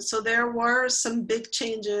 So there were some big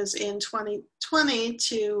changes in 2020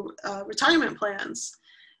 to retirement plans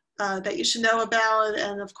that you should know about.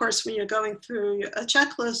 And of course, when you're going through a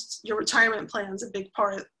checklist, your retirement plan is a big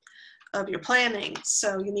part of your planning.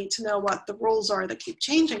 So you need to know what the rules are that keep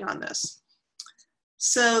changing on this.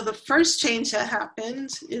 So the first change that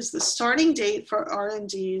happened is the starting date for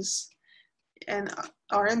RMDs. And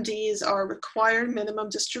RMDs are required minimum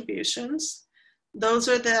distributions. Those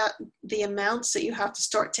are the amounts that you have to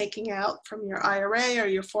start taking out from your IRA or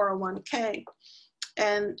your 401k.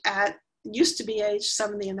 And used to be age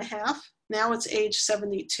 70 and a half. Now it's age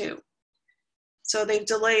 72. So they've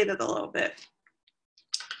delayed it a little bit.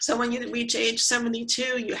 So when you reach age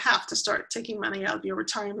 72, you have to start taking money out of your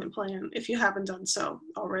retirement plan if you haven't done so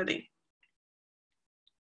already.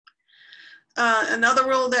 Another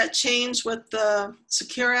rule that changed with the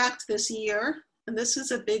Secure Act this year, and this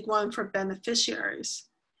is a big one for beneficiaries.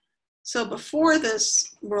 So before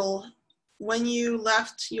this rule, when you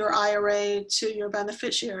left your IRA to your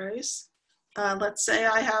beneficiaries, let's say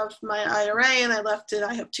I have my IRA and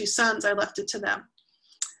I have 2 sons, I left it to them.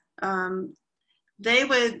 They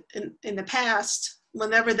would, in the past,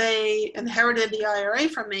 whenever they inherited the IRA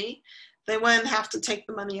from me, they wouldn't have to take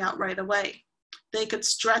the money out right away. They could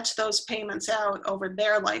stretch those payments out over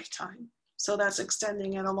their lifetime. So that's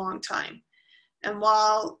extending it a long time. And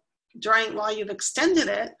while you've extended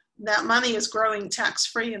it, that money is growing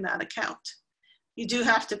tax-free in that account. You do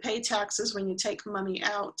have to pay taxes when you take money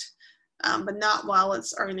out, but not while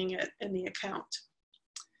it's earning it in the account.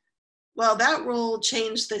 Well, that rule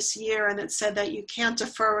changed this year, and it said that you can't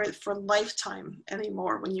defer it for lifetime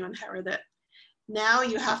anymore when you inherit it. Now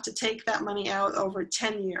you have to take that money out over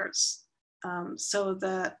 10 years. So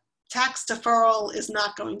the tax deferral is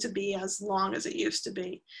not going to be as long as it used to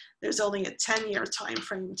be. There's only a 10-year time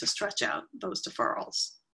frame to stretch out those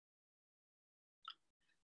deferrals.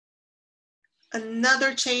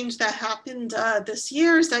 Another change that happened this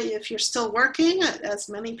year is that if you're still working, as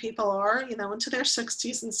many people are, into their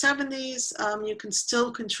 60s and 70s, you can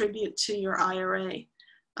still contribute to your IRA.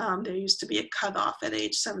 There used to be a cutoff at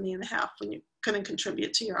age 70 and a half when you couldn't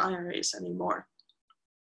contribute to your IRAs anymore.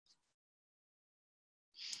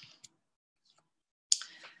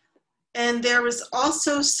 And there was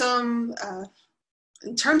also some,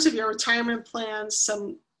 in terms of your retirement plans,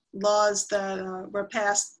 some laws that were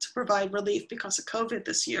passed to provide relief because of COVID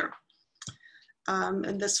this year.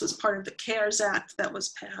 And this was part of the CARES Act that was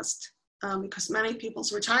passed because many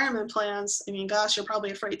people's retirement plans, I mean, gosh, you're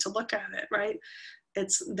probably afraid to look at it, right?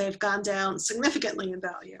 They've gone down significantly in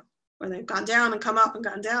value, or they've gone down and come up and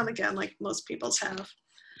gone down again, like most people's have.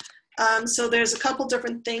 So there's a couple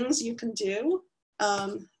different things you can do.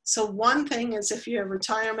 So one thing is if your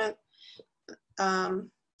retirement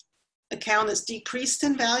account is decreased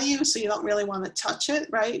in value, so you don't really want to touch it,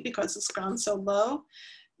 right? Because it's gone so low.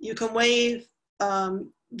 You can waive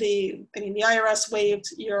the IRS waived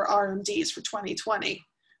your RMDs for 2020.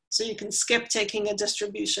 So you can skip taking a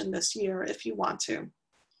distribution this year if you want to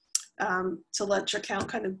let your account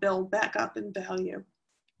kind of build back up in value.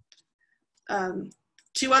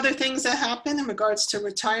 2 other things that happen in regards to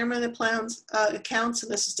retirement plans accounts,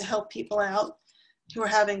 and this is to help people out who are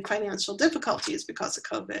having financial difficulties because of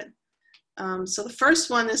COVID. So the first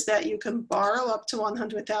one is that you can borrow up to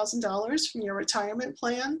 $100,000 from your retirement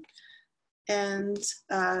plan, and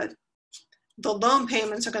the loan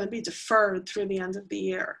payments are going to be deferred through the end of the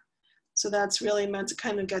year. So that's really meant to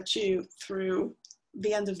kind of get you through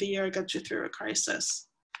the end of the year, get you through a crisis.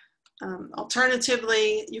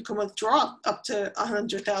 Alternatively, you can withdraw up to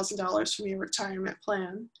 $100,000 from your retirement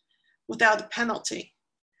plan without a penalty.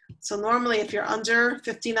 So normally if you're under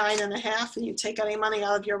 59 and a half and you take any money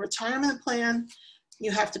out of your retirement plan, you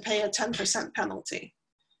have to pay a 10% penalty.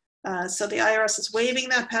 So the IRS is waiving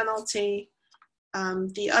that penalty.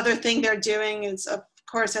 The other thing they're doing is, of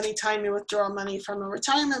course, anytime you withdraw money from a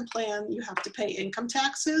retirement plan, you have to pay income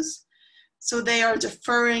taxes. So they are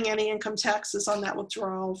deferring any income taxes on that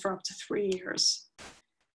withdrawal for up to 3 years.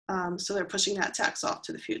 So they're pushing that tax off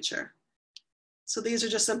to the future. So these are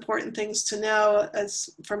just important things to know, as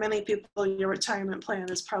for many people, your retirement plan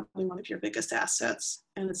is probably one of your biggest assets,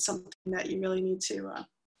 and it's something that you really need to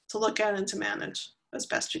look at and to manage as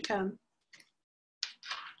best you can.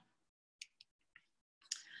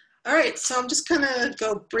 All right, so I'm just gonna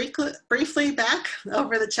go briefly back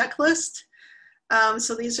over the checklist.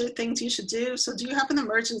 So these are things you should do. So do you have an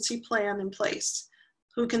emergency plan in place?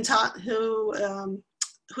 Who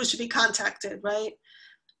should be contacted, right?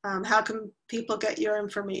 How can people get your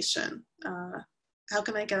information? How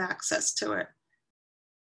can I get access to it?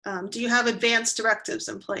 Do you have advanced directives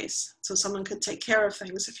in place so someone could take care of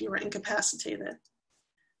things if you were incapacitated?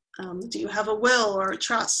 Do you have a will or a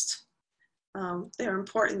trust? They're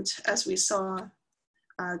important, as we saw,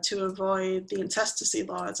 to avoid the intestacy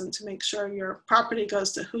laws and to make sure your property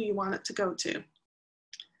goes to who you want it to go to.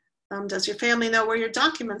 Does your family know where your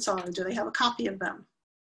documents are? Do they have a copy of them?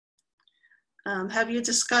 Have you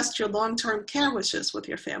discussed your long-term care wishes with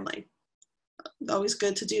your family? Always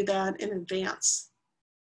good to do that in advance.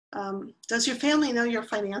 Does your family know your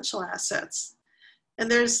financial assets?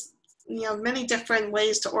 And there's many different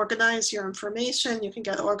ways to organize your information. You can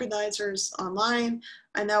get organizers online.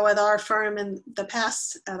 I know at our firm in the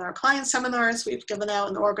past, at our client seminars, we've given out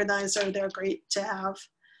an organizer. They're great to have.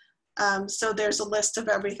 So there's a list of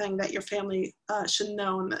everything that your family should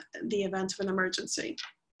know in the event of an emergency.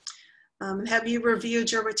 Have you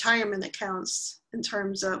reviewed your retirement accounts in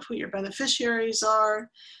terms of who your beneficiaries are?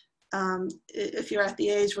 If you're at the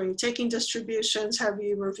age where you're taking distributions, have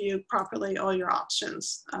you reviewed properly all your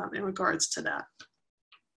options in regards to that?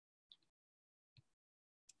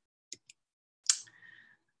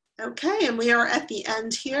 Okay, and we are at the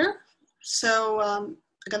end here. So I'm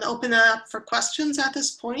going to open it up for questions at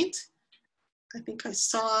this point. I think I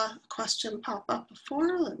saw a question pop up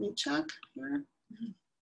before. Let me check here.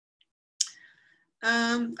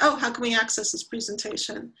 Oh, how can we access this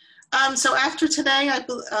presentation? So after today,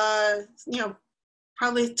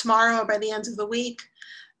 probably tomorrow or by the end of the week,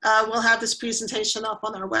 we'll have this presentation up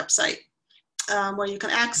on our website where you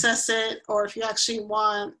can access it, or if you actually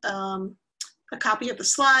want a copy of the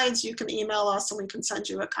slides, you can email us and we can send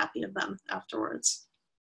you a copy of them afterwards.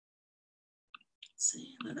 Let's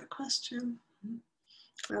see, another question.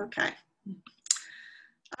 Okay.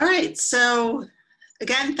 All right, so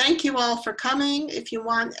again, thank you all for coming. If you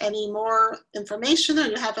want any more information or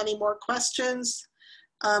you have any more questions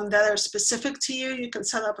that are specific to you, you can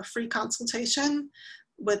set up a free consultation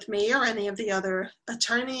with me or any of the other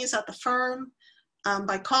attorneys at the firm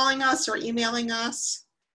by calling us or emailing us.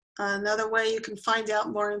 Another way you can find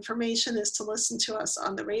out more information is to listen to us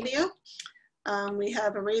on the radio. We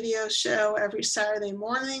have a radio show every Saturday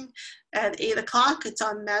morning at 8 o'clock. It's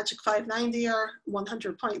on Magic 590 or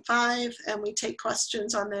 100.5, and we take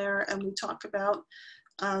questions on there and we talk about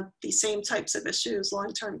the same types of issues: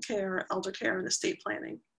 long-term care, elder care, and estate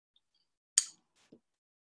planning.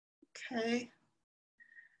 Okay.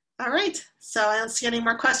 All right, so I don't see any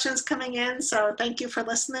more questions coming in, so thank you for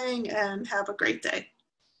listening and have a great day.